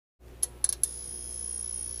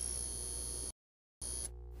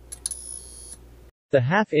The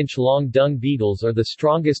half-inch-long dung beetles are the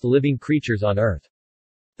strongest living creatures on Earth.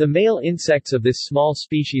 The male insects of this small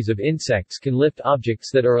species of insects can lift objects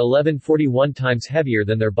that are 1141 times heavier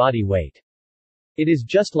than their body weight. It is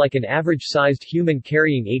just like an average-sized human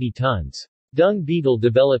carrying 80 tons. Dung beetle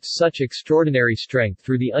develops such extraordinary strength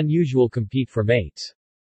through the unusual compete for mates.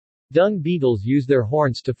 Dung beetles use their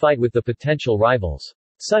horns to fight with the potential rivals.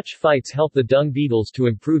 Such fights help the dung beetles to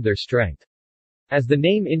improve their strength. As the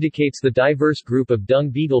name indicates, the diverse group of dung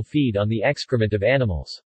beetle feed on the excrement of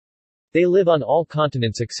animals. They live on all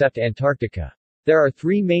continents except Antarctica. There are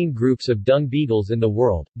three main groups of dung beetles in the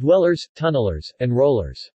world: dwellers, tunnelers, and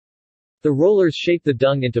rollers. The rollers shape the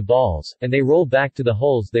dung into balls, and they roll back to the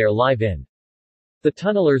holes they are alive in. The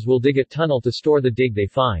tunnelers will dig a tunnel to store the dig they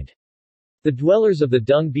find. The dwellers of the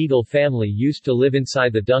dung beetle family used to live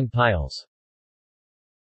inside the dung piles.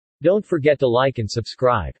 Don't forget to like and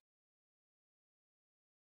subscribe.